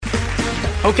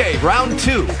Okay, round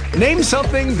 2. Name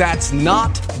something that's not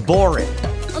boring.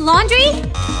 A laundry?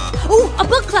 Ooh, a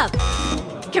book club.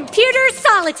 Computer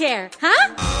solitaire,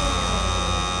 huh?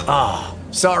 Ah,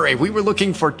 sorry, we were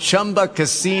looking for Chumba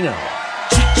Casino.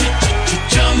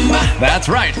 That's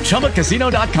right,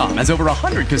 ChumbaCasino.com has over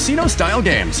 100 casino-style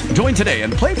games. Join today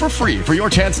and play for free for your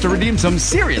chance to redeem some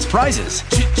serious prizes.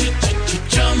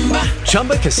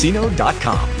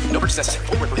 ChumbaCasino.com. No purchase necessary.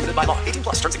 Void where prohibited by law. 18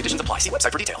 plus. Terms and conditions apply. See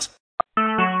website for details.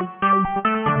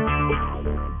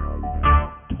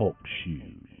 Talk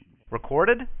shoes.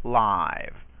 Recorded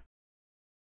live.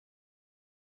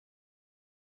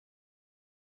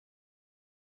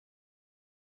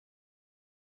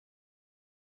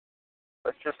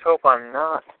 Let's just hope I'm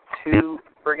not too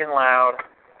friggin' loud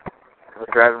as I'm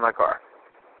driving my car.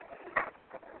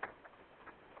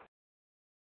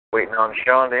 Waiting on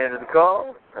Sean to answer the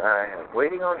call. I am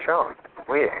waiting on Sean.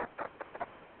 Waiting.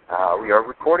 We are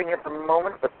recording at the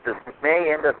moment, but this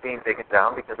may end up being taken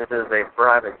down because it is a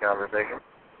private conversation,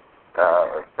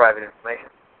 private information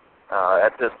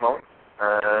at this moment,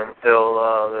 until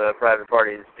the private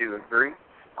parties do agree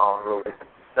on releasing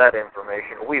that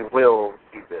information. We will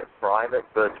keep it private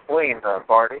between the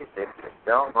parties if you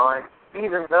don't mind,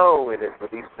 even though it is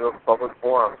released to a public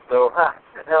forum. So,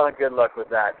 good luck with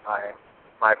that,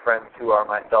 my friends who are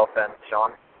myself and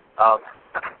Sean.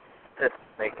 It's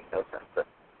making no sense that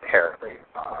apparently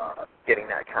getting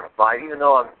that kind of vibe, even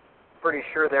though I'm pretty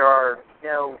sure there are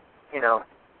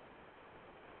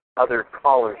other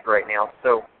callers right now.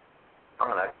 So I'm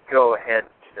going to go ahead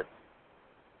and just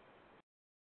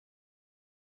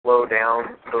slow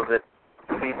down so that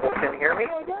people can hear me,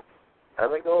 I guess,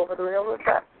 as I go over the railroad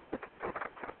track.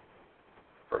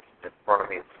 First in front of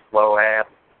me is slow ass.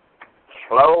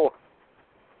 Slow.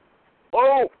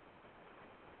 Oh!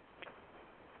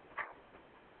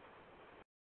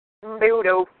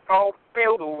 Build-o, oh,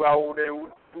 build-o, oh,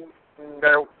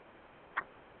 do.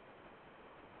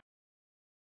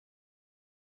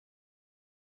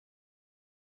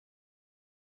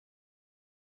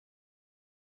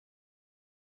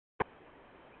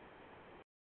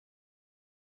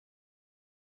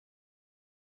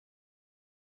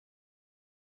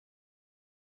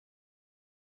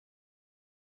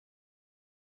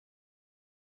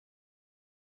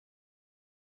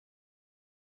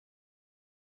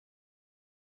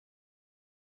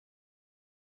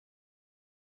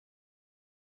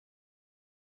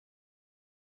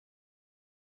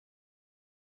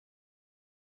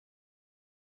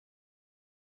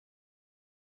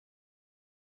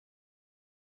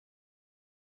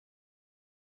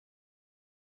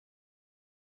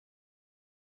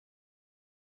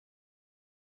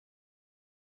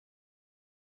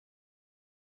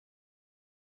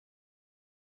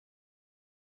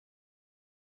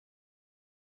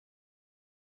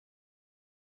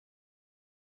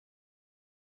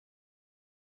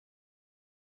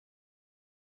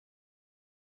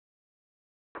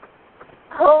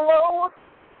 Hello?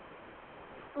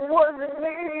 Was it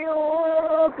me you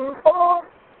were looking for?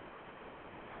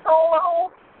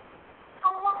 Hello?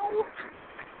 Hello?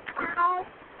 Meow.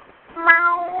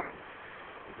 Meow.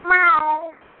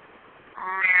 Meow.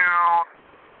 Meow.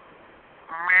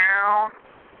 Meow.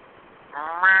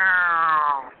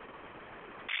 Meow.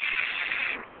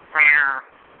 Meow.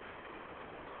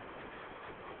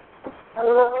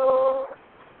 Hello?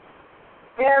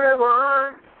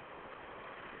 Everyone?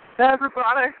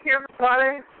 Everybody,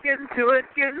 getting to it,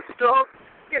 getting stuff,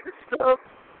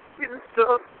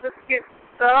 let's get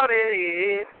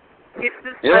started. It's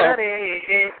the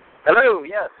Friday. Hello,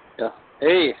 yes. Yeah.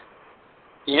 Hey,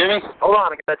 can you hear me? Hold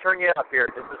on, I gotta turn you up here,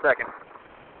 just a second.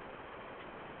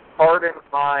 Pardon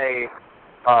my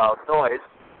noise.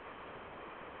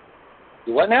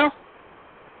 You what now?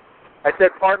 I said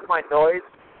pardon my noise.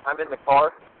 I'm in the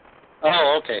car.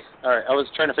 Oh, okay. All right. I was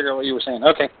trying to figure out what you were saying.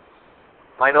 Okay.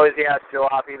 My noisy ass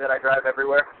jalopy that I drive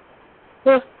everywhere.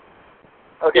 Yeah.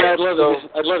 Okay. Yeah, I'd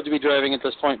love to be driving at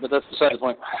this point, but that's beside the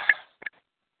point.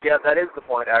 Yeah, that is the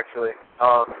point, actually.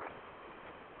 I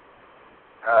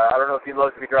don't know if you'd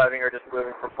love to be driving or just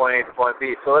moving from point A to point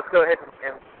B. So let's go ahead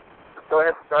and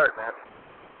start, man.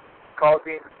 Call is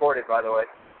being recorded, by the way.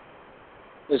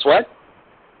 Is what?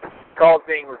 Call is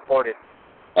being recorded.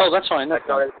 Oh, that's fine. That's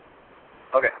fine.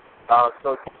 Okay.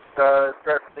 So start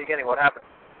from the beginning. What happened?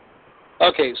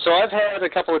 Okay, so I've had a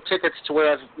couple of tickets to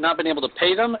where I've not been able to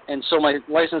pay them, and so my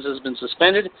license has been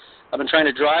suspended. I've been trying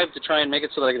to drive to try and make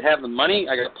it so that I could have the money.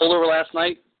 I got pulled over last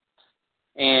night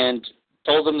and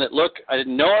told them that, look, I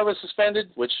didn't know I was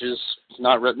suspended, which is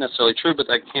not necessarily true, but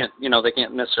they can't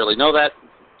necessarily know that,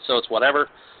 so it's whatever.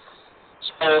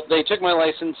 So they took my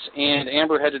license, and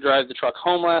Amber had to drive the truck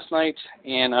home last night,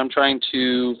 and I'm trying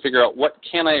to figure out what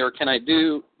can I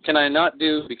not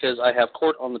do, because I have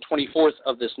court on the 24th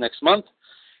of this next month,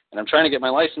 and I'm trying to get my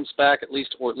license back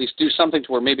or at least do something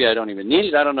to where maybe I don't even need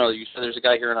it. I don't know. You said there's a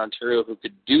guy here in Ontario who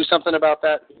could do something about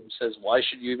that, who says, why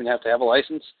should you even have to have a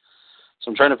license?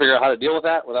 So I'm trying to figure out how to deal with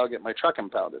that without getting my truck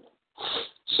impounded.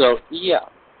 So, yeah.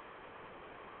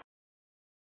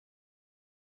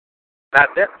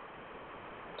 That's it?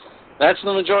 That's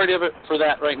the majority of it for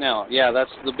that right now. Yeah,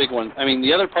 that's the big one. I mean,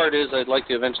 the other part is I'd like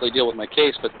to eventually deal with my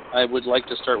case, but I would like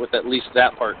to start with at least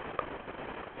that part.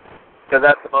 Because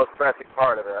that's the most pressing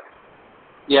part of it.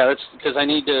 Yeah, that's because I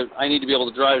need to be able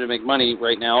to drive to make money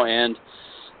right now, and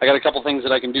I got a couple things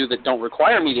that I can do that don't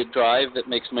require me to drive that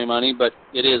makes me money, but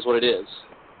it is what it is.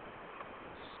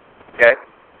 Okay.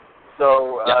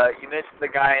 So you mentioned the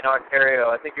guy in Ontario.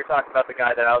 I think you're talking about the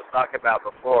guy that I was talking about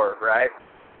before, right?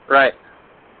 Right.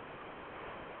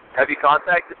 Have you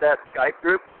contacted that Skype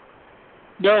group?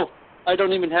 No, I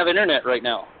don't even have internet right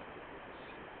now.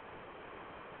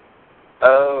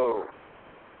 Oh.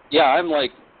 Yeah, I'm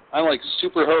like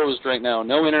super hosed right now.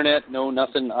 No internet, no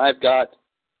nothing. I've got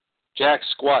jack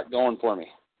squat going for me.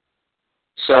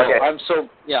 So okay.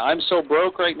 I'm so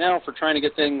broke right now for trying to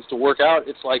get things to work out.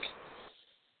 It's like,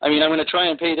 I mean, I'm going to try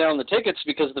and pay down the tickets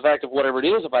because of the fact of whatever it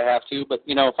is if I have to, but,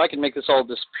 you know, if I can make this all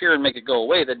disappear and make it go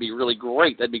away, that'd be really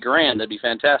great. That'd be grand. That'd be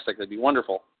fantastic. That'd be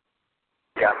wonderful.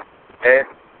 Yeah.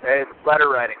 It's letter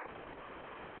writing.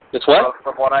 It's what?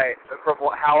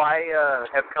 How I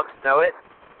have come to know it,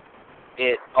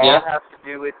 it all has to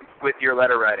do with your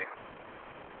letter writing.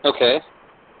 Okay.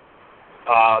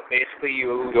 Basically,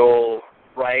 you'll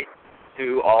write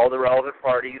to all the relevant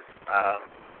parties.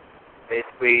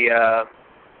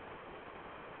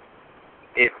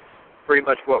 It's pretty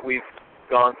much what we've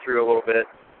gone through a little bit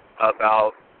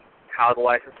about how the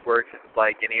license works. It's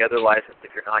like any other license.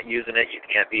 If you're not using it, you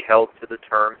can't be held to the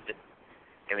terms.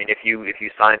 I mean, if you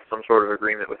sign some sort of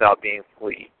agreement without being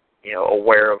fully,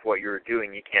 aware of what you're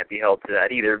doing, you can't be held to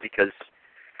that either, because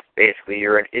basically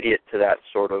you're an idiot to that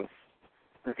sort of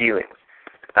dealings.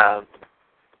 But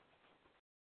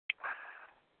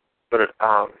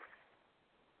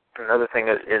another thing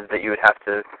is that you would have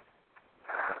to.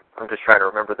 I'm just trying to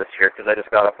remember this here because I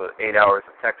just got off of 8 hours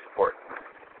of tech support.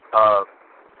 I'm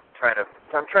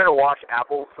trying to wash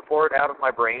Apple support out of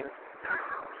my brain.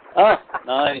 Oh,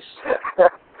 nice.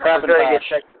 Crap and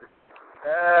bash.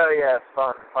 Oh yeah,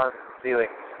 fun dealing.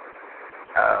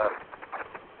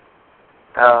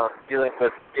 Dealing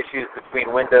with issues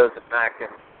between Windows and Mac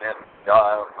and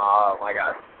oh my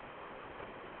god.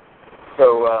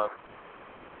 So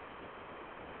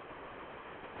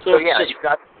yeah, you've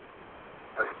got.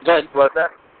 Go ahead. What's that?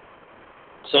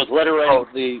 So it's letter writing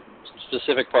to the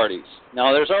specific parties.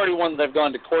 Now, there's already one that I've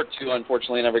gone to court to,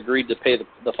 unfortunately, and I've agreed to pay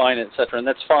the fine, etc., and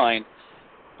that's fine.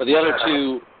 But the other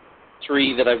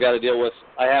three that I've got to deal with,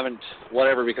 I haven't,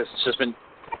 whatever, because it's just been,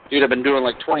 dude, I've been doing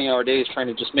like 20-hour days trying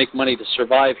to just make money to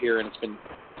survive here, and it's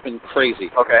been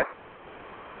crazy. Okay.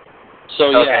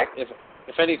 So, yeah,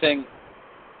 if anything,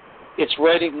 it's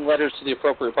writing letters to the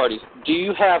appropriate parties. Do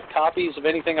you have copies of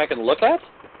anything I can look at?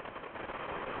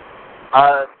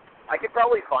 I could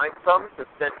probably find some to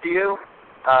send to you.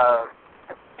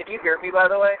 Can you hear me, by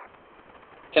the way?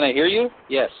 Can I hear you?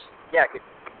 Yes. Yeah.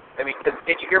 Can you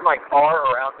hear my car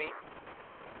around me?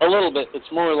 A little bit. It's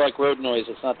more like road noise.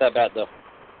 It's not that bad, though.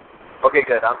 Okay,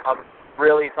 good. I'm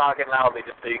really talking loudly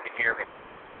just so you can hear me.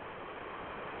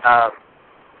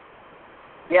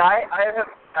 Yeah,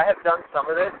 I have done some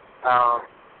of this,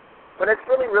 but it's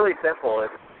really, really simple.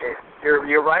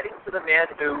 You're writing to the man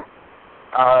who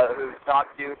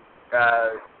stopped you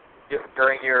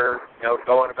during your,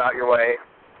 going about your way.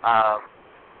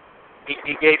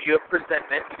 He gave you a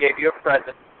presentment. He gave you a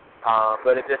present.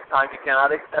 But at this time, you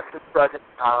cannot accept this present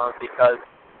because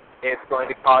it's going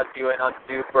to cause you an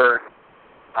undue burden.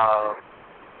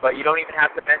 But you don't even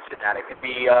have to mention that. It could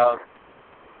be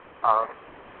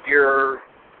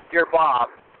dear Bob.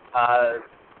 I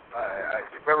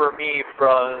remember me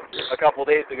from a couple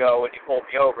days ago when you pulled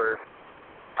me over.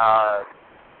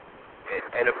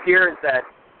 It appears that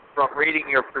from reading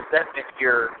your presentment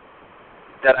here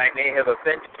that I may have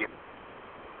offended you.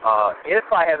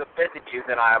 If I have offended you,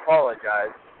 then I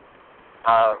apologize.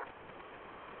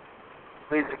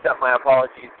 Please accept my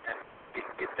apologies, and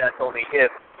if that's only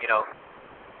if,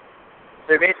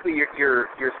 So basically, you're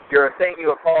saying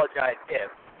you apologize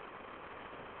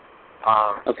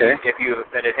if you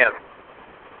offended him.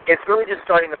 It's really just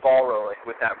starting the ball rolling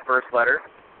with that first letter.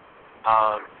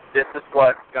 This is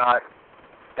what got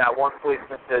that one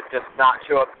policeman to just not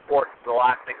show up to court for the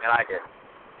last thing that I did.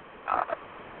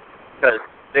 because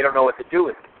they don't know what to do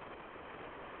with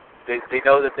it. They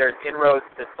know that there's inroads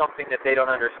to something that they don't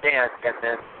understand, and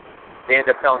then they end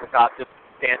up telling the cops, just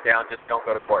stand down, just don't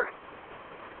go to court.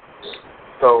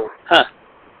 So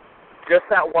just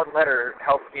that one letter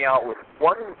helped me out with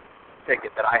one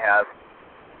ticket that I have,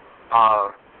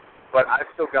 but I've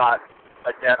still got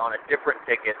a debt on a different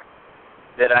ticket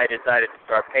that I decided to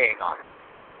start paying on.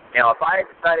 Now, if I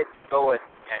decided to go and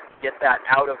get that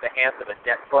out of the hands of a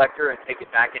debt collector and take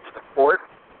it back into the court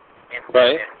and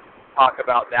talk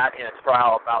about that in a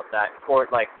trial about that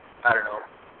court, like, I don't know,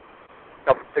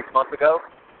 6 months ago,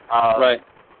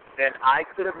 then I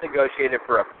could have negotiated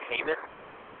for a payment,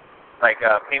 like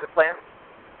a payment plan.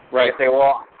 Right. You say,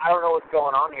 well, I don't know what's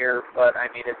going on here, but,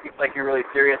 I mean, it seems like you're really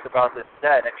serious about this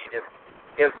debt. I mean,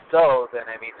 if so, then,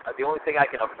 I mean, the only thing I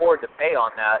can afford to pay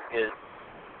on that is,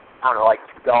 I don't know, like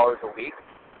 $2 a week.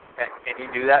 Can you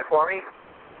do that for me?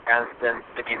 And then,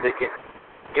 I mean,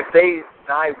 if they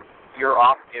deny your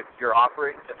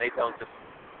offering, then they don't just,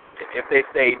 if they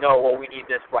say, no, well, we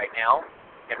need this right now,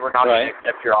 and we're not going to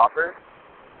accept your offer,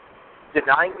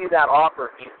 denying you that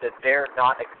offer means that they're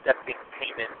not accepting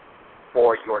payment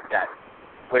for your debt.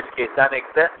 In which case, that makes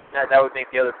sense. That would make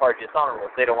the other party dishonorable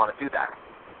if they don't want to do that.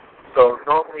 So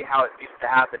normally how it used to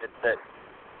happen is that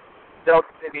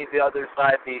maybe the other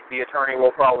side, the attorney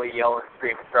will probably yell and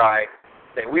scream and cry,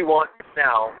 say, we want this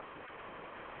now.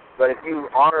 But if you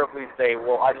honorably say,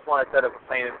 well, I just want to set up a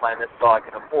payment plan, that's all I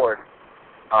can afford,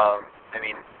 I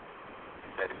mean,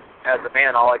 as a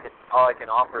man, all I can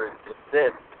offer is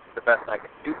this, the best I can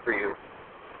do for you,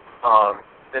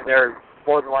 then they're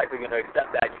more than likely going to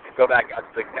accept that. You can go back out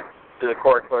to the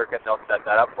court clerk and they'll set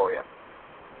that up for you.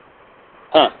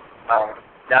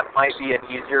 That might be an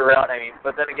easier route. I mean,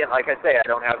 but then again, like I say, I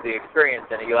don't have the experience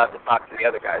in it. You'll have to talk to the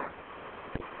other guys.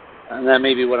 And that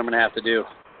may be what I'm going to have to do.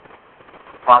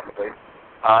 Possibly.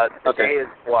 Today is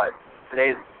what?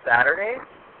 Today's Saturday?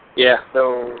 Yeah.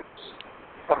 So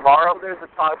tomorrow there's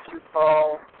a talk shoot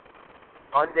call.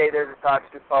 Monday there's a talk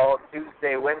shoot call.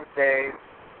 Tuesday, Wednesday.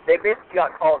 They basically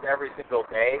got calls every single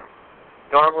day,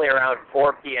 normally around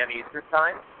 4 p.m. Eastern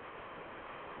time.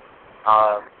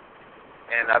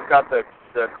 And I've got the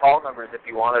call numbers if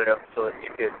you wanted them, so that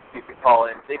you could call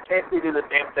in. They basically do the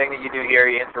same thing that you do here.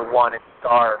 You enter 1 and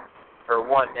star or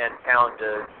 1 and pound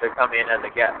to come in as a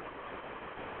guest.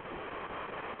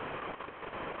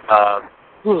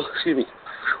 Excuse me.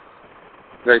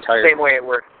 Very tired. Same way it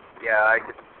works. Yeah, I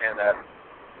can understand that.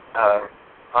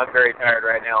 I'm very tired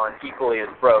right now and equally as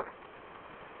broke.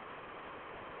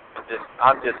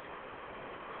 I'm just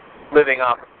living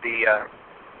off the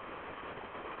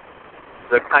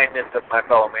kindness of my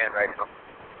fellow man right now.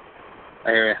 I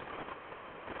hear you.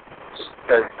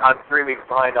 Because I'm 3 weeks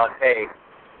behind on pay,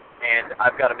 and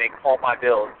I've got to make all my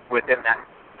bills within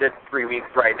this 3 weeks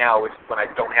right now, which is when I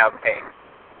don't have pay.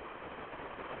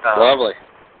 Lovely.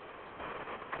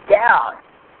 Yeah.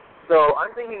 So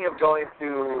I'm thinking of going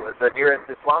to the nearest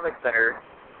Islamic center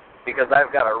because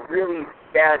I've got a really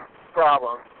bad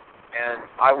problem, and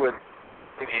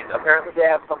apparently they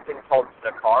have something called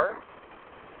Zakar.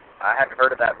 I hadn't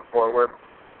heard of that before, where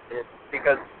it's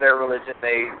because their religion,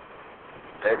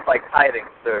 it's like tithing.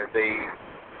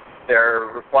 They're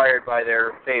required by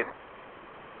their faith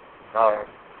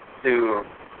to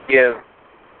give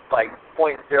like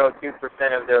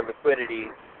 0.02% of their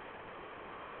liquidity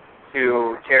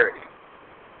to charity.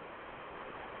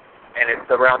 And it's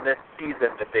around this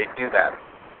season that they do that.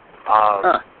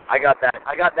 I got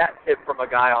that tip from a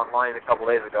guy online a couple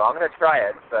days ago. I'm going to try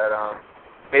it, but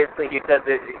basically he said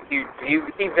that he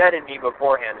vetted me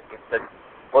beforehand, and he said,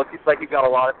 well, it seems like you've got a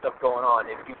lot of stuff going on.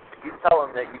 If you tell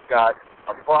him that you've got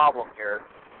a problem here,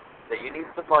 that you need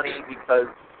some money because,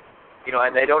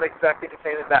 and they don't expect you to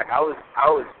pay them back. I was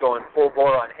going full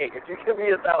bore on, hey, if you give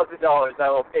me $1,000, I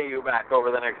will pay you back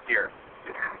over the next year.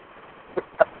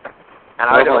 And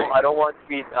I don't want to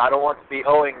be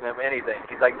owing them anything.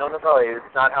 He's like, no,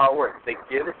 it's not how it works. They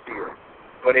give it to you.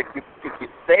 But if you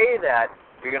say that,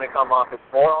 you're going to come off as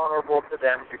more honorable to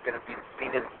them. You're going to be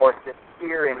seen as more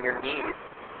sincere in your needs,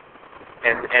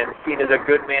 and seen as a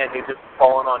good man who's just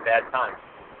fallen on bad times.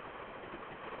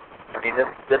 I mean,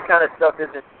 this kind of stuff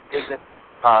isn't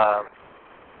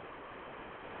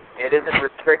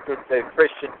restricted to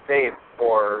Christian faith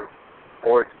or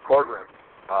to courtrooms.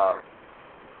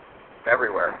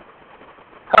 Everywhere.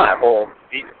 That whole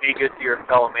be good to your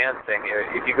fellow man thing,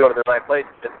 if you go to the right place,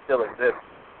 it still exists.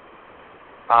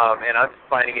 And I'm just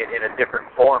finding it in a different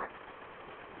form.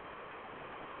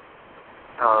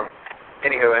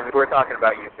 Anywho, I mean, we're talking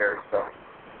about you here, so.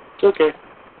 It's okay.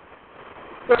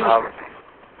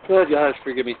 God,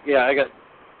 forgive me. Yeah,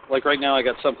 like right now I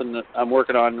got something that I'm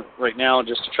working on right now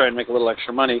just to try and make a little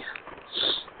extra money,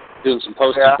 doing some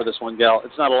posting for this one gal.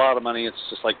 It's not a lot of money. It's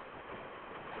just like,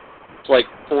 it's like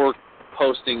 4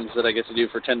 postings that I get to do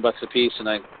for $10 a piece, and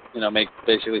I, make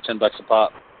basically $10 a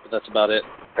pop, but that's about it.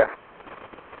 Okay.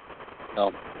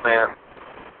 So. Man.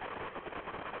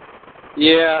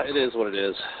 Yeah, it is what it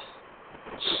is.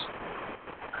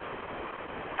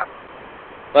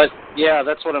 But, yeah,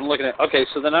 that's what I'm looking at. Okay,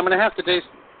 so then I'm going to have to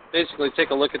basically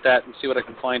take a look at that and see what I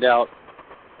can find out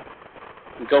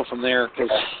and go from there, because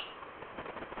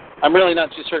I'm really not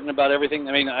too certain about everything.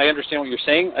 I mean, I understand what you're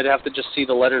saying. I'd have to just see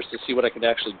the letters to see what I could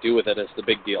actually do with it as the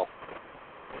big deal.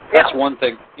 That's one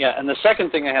thing. Yeah, and the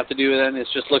second thing I have to do then is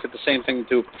just look at the same thing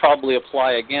to probably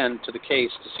apply again to the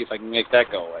case to see if I can make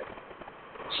that go away.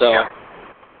 So,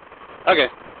 okay.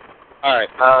 All right.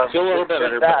 Feel a little bit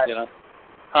better, but,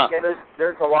 Huh. Yeah,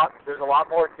 there's a lot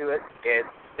more to it. It's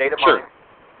state of Sure. mind,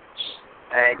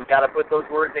 and you got to put those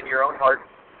words in your own heart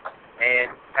and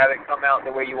have it come out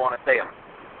the way you want to say them.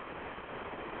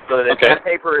 So that if that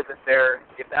paper isn't there,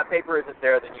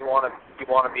 then you want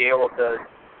to be able to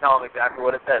tell them exactly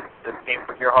what it says. This came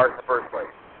from your heart in the first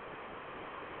place.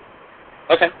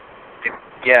 Okay.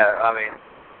 Yeah, I mean,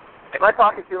 am I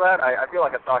talking too loud? I feel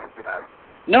like I'm talking too loud.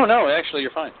 No, actually,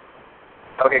 you're fine.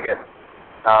 Okay, good.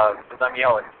 Because I'm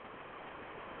yelling.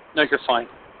 No, you're fine.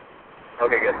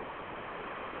 Okay, good.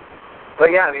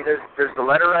 But yeah, I mean, there's the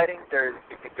letter writing.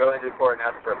 You can go into court and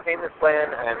ask for a payment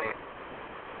plan. I mean,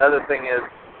 another thing is,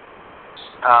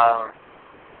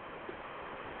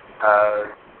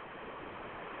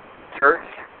 church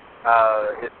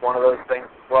is one of those things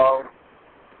as well.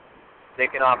 They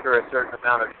can offer a certain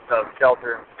amount of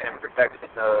shelter and protection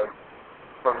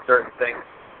from certain things.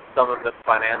 Some of it's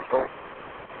financial.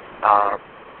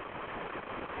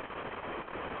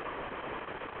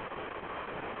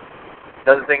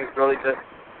 Another thing is really just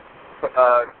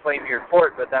claim your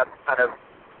court, but that kind of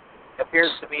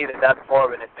appears to me that that's more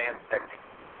of an advanced technique.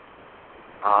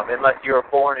 Unless you're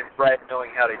born and bred knowing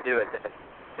how to do it, then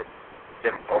it's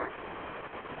difficult.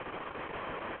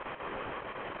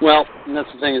 Well, and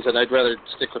that's the thing is that I'd rather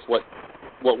stick with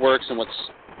what works and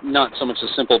what's not so much as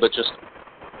simple, but just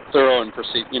thorough and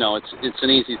proceed. It's an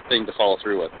easy thing to follow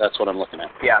through with. That's what I'm looking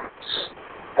at. Yeah.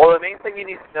 Well, the main thing you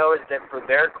need to know is that for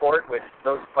their court, which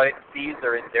those fees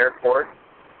are in their court,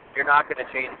 you're not going to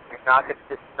change. You're not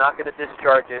going to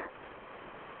discharge it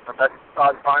unless it's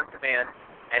caused harm to man,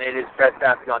 and it is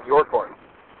trespassing on your court,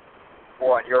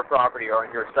 or on your property, or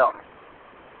on yourself.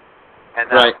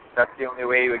 And that's the only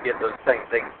way you would get those things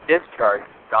discharged,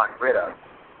 gotten rid of,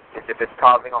 is if it's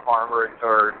causing a harm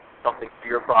or something to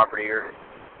your property,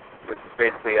 which is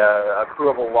basically a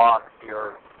provable loss to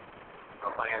your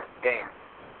financial gain.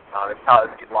 It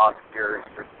caused you loss of your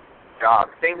job.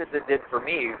 Same as it did for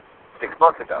me 6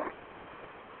 months ago,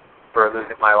 for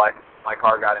losing my life. My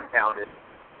car got impounded,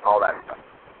 all that stuff.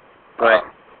 Right.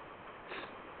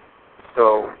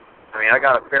 So, I mean, I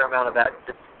got a fair amount of that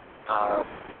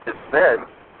dismissed,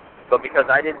 but because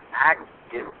I didn't act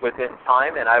within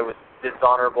time and I was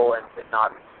dishonorable and did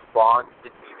not respond,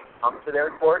 didn't even come to their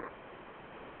court,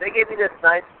 they gave me this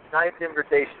nice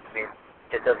invitation. I mean,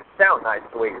 it doesn't sound nice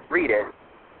the way you read it,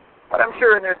 but I'm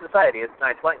sure in their society it's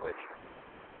nice language.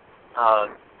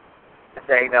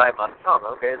 Saying that I must come,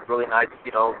 okay, it's really nice,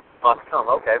 must come,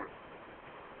 okay.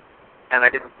 And I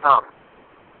didn't come.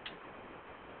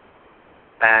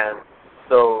 And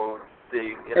so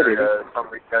they entered a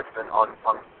summary judgment on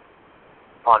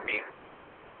me.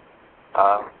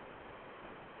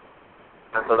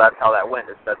 And so that's how that went.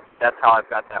 That's how I've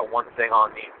got that one thing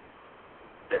on me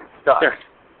that's stuck. Sure.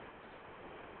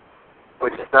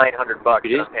 Which is $900,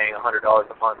 and I'm paying $100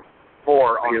 a month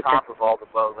more on top of all the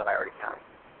loans that I already have.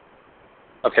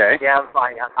 Okay. Yeah, I'm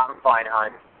fine. I'm fine,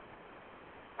 hon.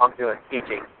 I'm doing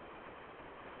teaching.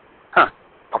 Huh.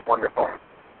 I'm wonderful.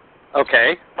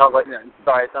 Okay.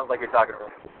 Sorry, it sounds like you're talking to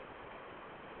me.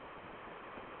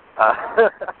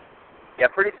 Yeah,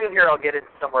 pretty soon here I'll get it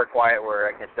somewhere quiet where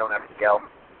I don't have to yell.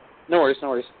 No worries.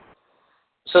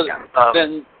 So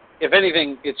then, if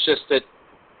anything, it's just that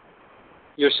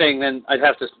you're saying then I'd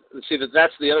have to see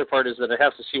that's the other part is that I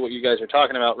have to see what you guys are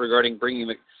talking about regarding bringing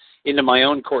it into my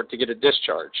own court to get it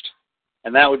discharged.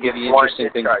 And that would be the interesting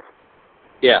thing.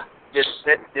 Yeah.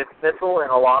 Dismissal in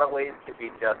a lot of ways could be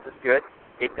just as good.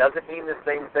 It doesn't mean the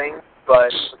same thing,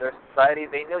 but for their society,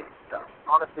 they know stuff.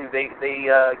 Honestly, they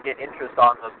get interest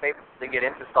on those papers. They get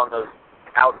interest on those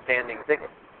outstanding tickets.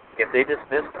 If they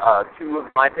dismissed 2 of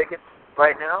my tickets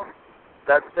right now,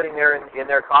 that's sitting there in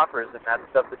their coffers, and that's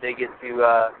stuff that they get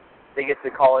to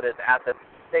call it as assets of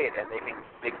the state, and they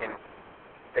can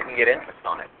get interest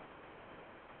on it.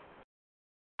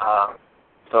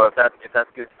 So if that's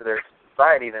good for their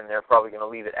society, then they're probably going to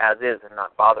leave it as is and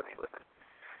not bother me with it,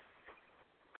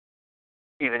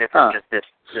 even if it's just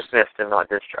dismissed and not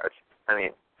discharged. I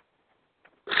mean,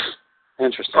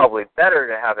 interesting. Probably better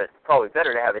to have it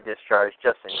discharged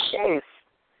just in case.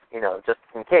 Just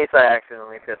in case I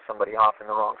accidentally piss somebody off in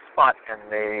the wrong spot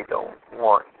and they don't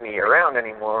want me around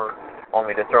anymore, want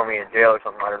me to throw me in jail or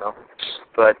something. I don't know,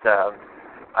 but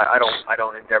I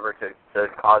don't endeavor to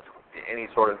cause any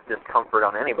sort of discomfort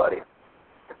on anybody.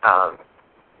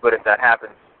 But if that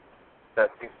happens, that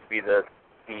seems to be the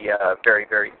very,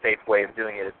 very safe way of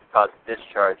doing it, is to cause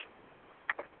discharge.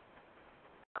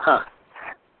 Huh.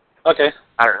 Okay.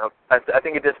 I don't know. I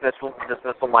think a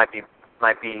dismissal might be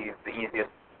the easiest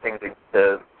thing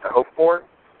to hope for.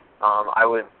 I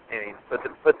would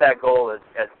put that goal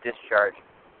as discharge,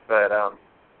 but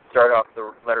start off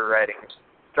the letter writing.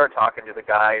 Start talking to the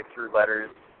guy through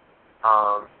letters.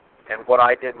 And what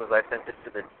I did was I sent it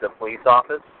to the police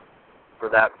office for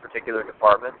that particular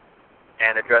department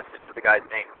and addressed it to the guy's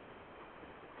name.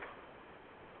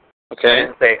 Okay.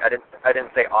 I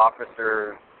didn't say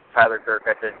Officer Tyler Kirk.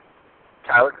 I said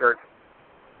Tyler Kirk,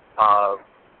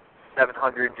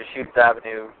 700 Deschutes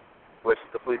Avenue, which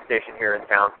is the police station here in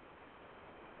town.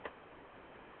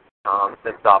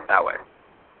 Then stop that way.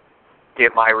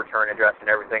 Give my return address and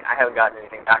everything. I haven't gotten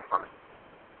anything back from it.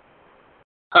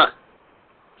 Huh.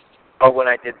 But when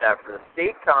I did that for the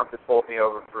state comp that pulled me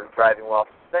over for driving while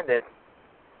suspended,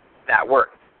 that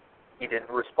worked. He didn't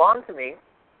respond to me,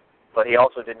 but he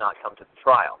also did not come to the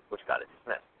trial, which got it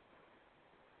dismissed.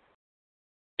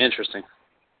 Interesting.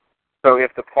 So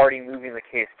if the party moving the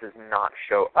case does not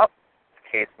show up,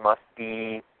 the case must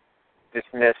be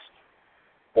dismissed.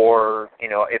 Or,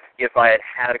 if I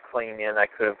had a claim in, I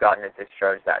could have gotten it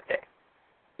discharged that day.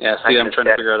 Yeah, see, I'm trying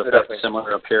to figure out if that's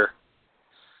similar up here.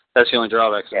 That's the only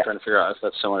drawback. I'm trying to figure out if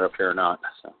that's similar up here or not.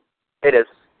 So. It is.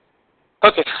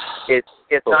 Okay. It's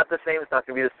cool. not the same. It's not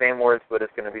going to be the same words, but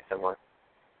it's going to be similar.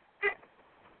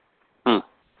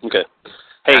 Okay.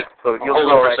 Hey, so you'll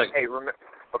hold on for a second. Hey,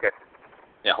 okay.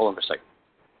 Yeah, hold on for a second.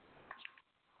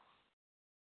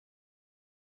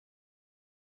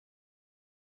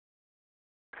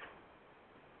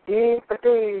 Okay.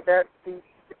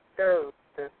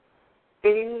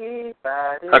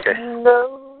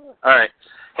 All right.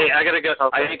 Hey, I gotta go.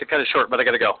 Okay. I hate to cut it short, but I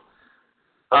gotta go.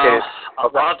 Okay.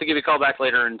 I'll have to give you a call back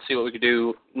later and see what we could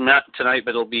do. Not tonight,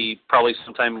 but it'll be probably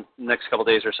sometime next couple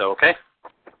days or so. Okay.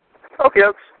 Okay,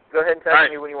 Oaks. Go ahead and text right.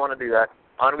 me when you want to do that.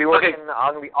 I'm gonna be working. Okay.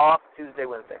 I'm gonna be off Tuesday,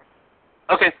 Wednesday.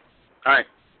 Okay. All right.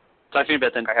 Talk to you in a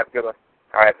bit then. All right. Have a good one.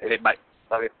 All right. Okay. Bye.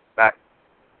 Love you. Bye.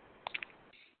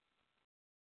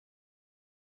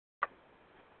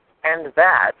 And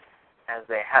that, as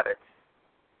they have it,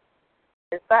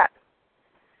 is that.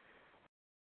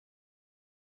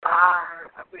 I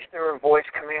wish there were voice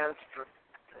commands for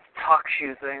this talk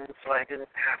shoe thing so I didn't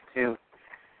have to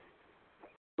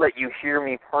let you hear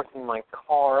me parking my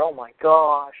car. Oh my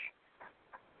gosh.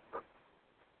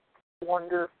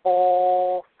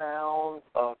 Wonderful sounds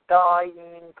of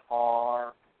dying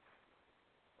car.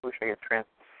 Wish I could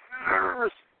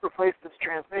replace this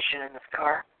transmission in this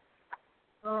car.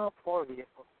 Oh, poor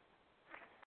vehicle.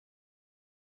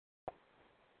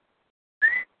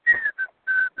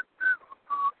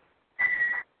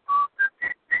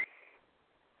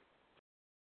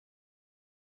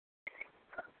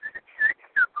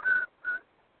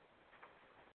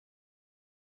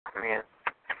 Man,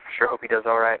 sure hope he does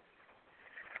all right.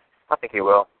 I think he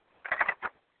will.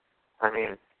 I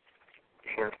mean,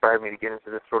 he inspired me to get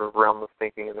into this sort of realm of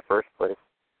thinking in the first place.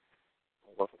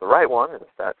 It wasn't the right one, it's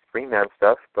that Freeman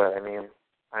stuff, but I mean,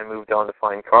 I moved on to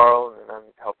find Carl, and I'm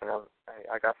helping him.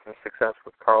 I got some success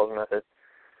with Carl's method.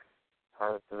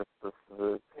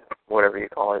 The whatever you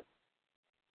call it.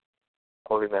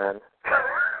 Holy man.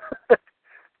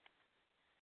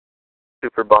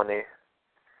 Super bunny.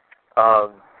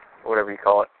 Whatever you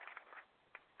call it.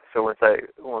 So once I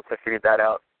figured that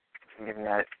out, I'm giving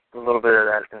that a little bit of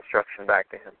that instruction back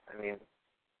to him. I mean,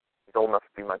 he's old enough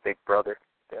to be my big brother.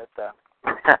 But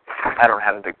I don't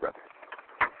have a big brother,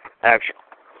 actually.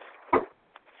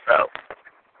 So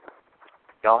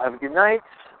y'all have a good night.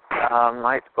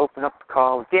 Might open up the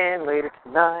call again later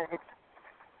tonight.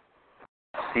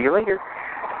 See you later.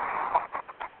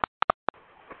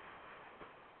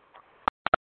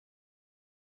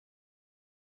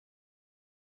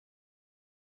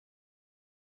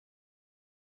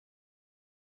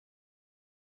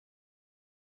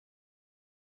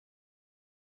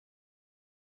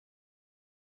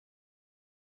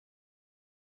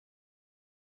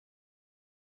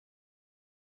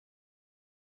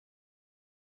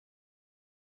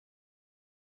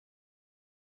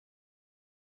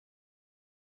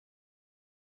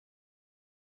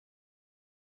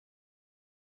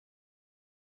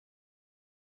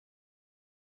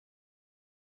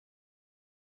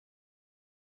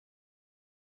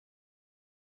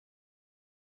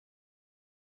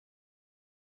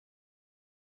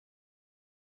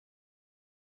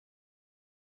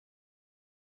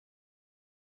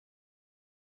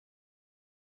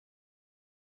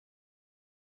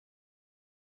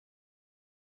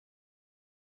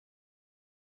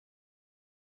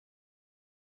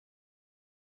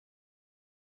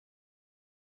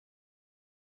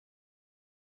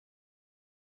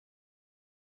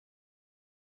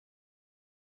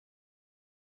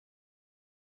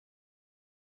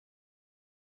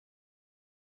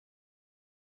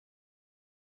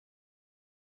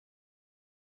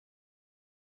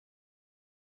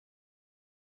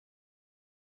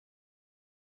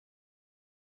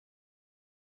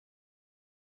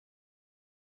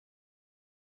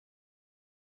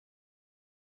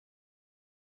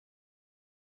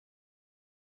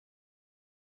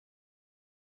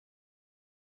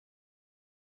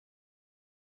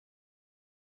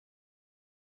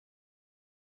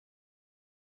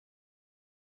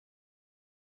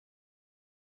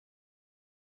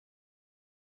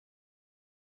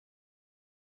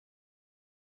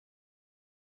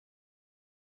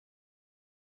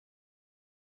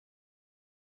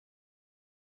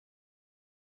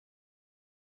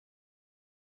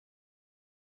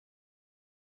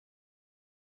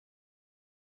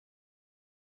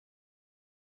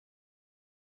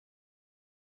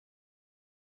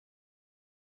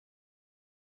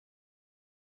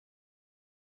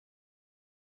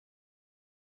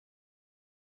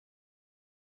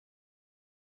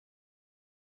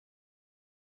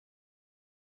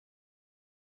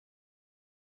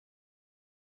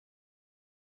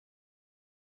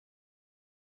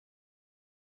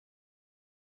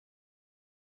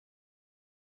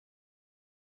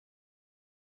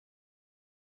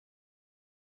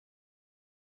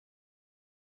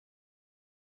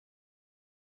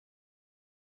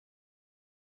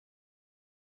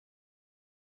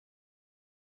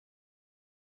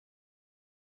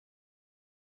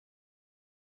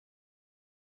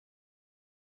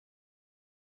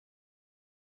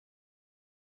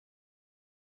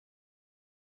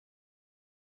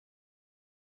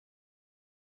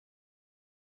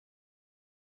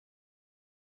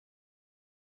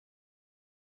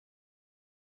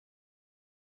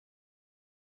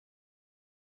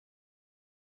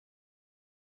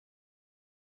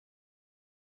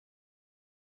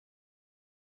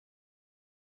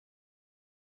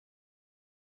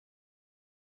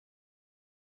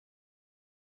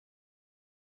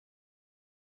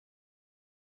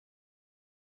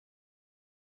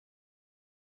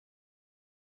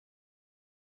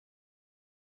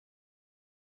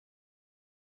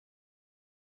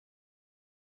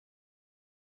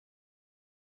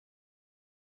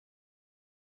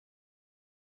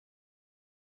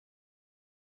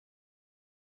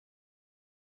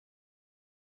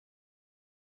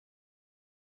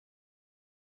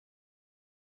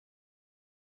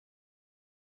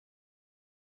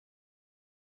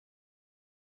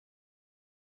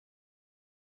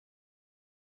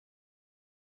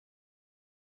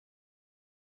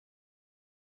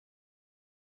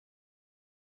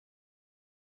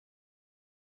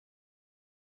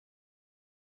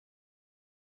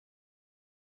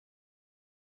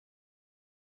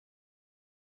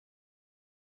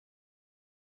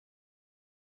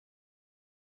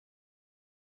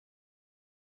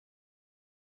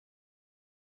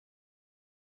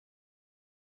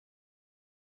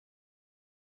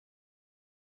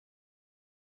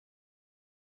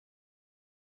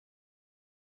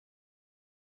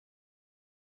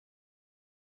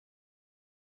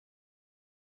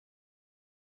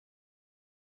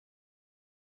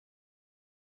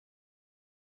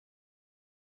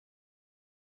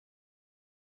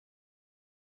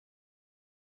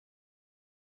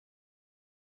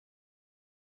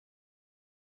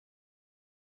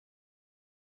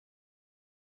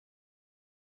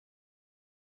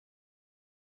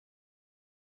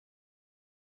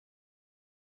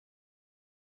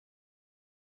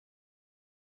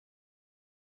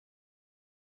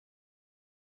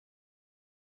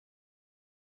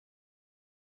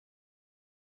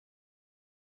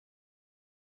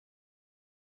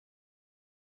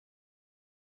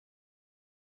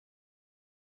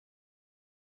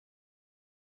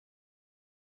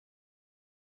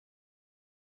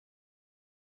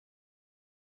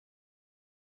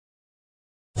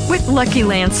 With Lucky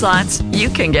Land Slots, you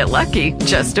can get lucky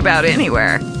just about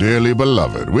anywhere. Dearly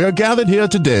beloved, we are gathered here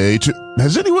today to...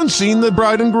 Has anyone seen the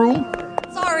bride and groom?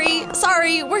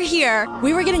 Sorry, we're here.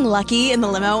 We were getting lucky in the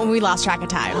limo and we lost track of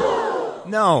time.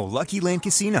 No, Lucky Land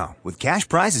Casino, with cash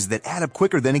prizes that add up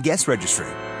quicker than a guest registry.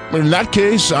 In that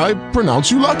case, I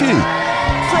pronounce you lucky.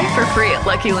 Play for free at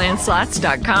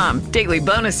LuckyLandSlots.com. Daily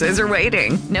bonuses are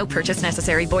waiting. No purchase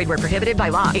necessary. Void where prohibited by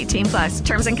law. 18+.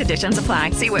 Terms and conditions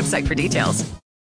apply. See website for details.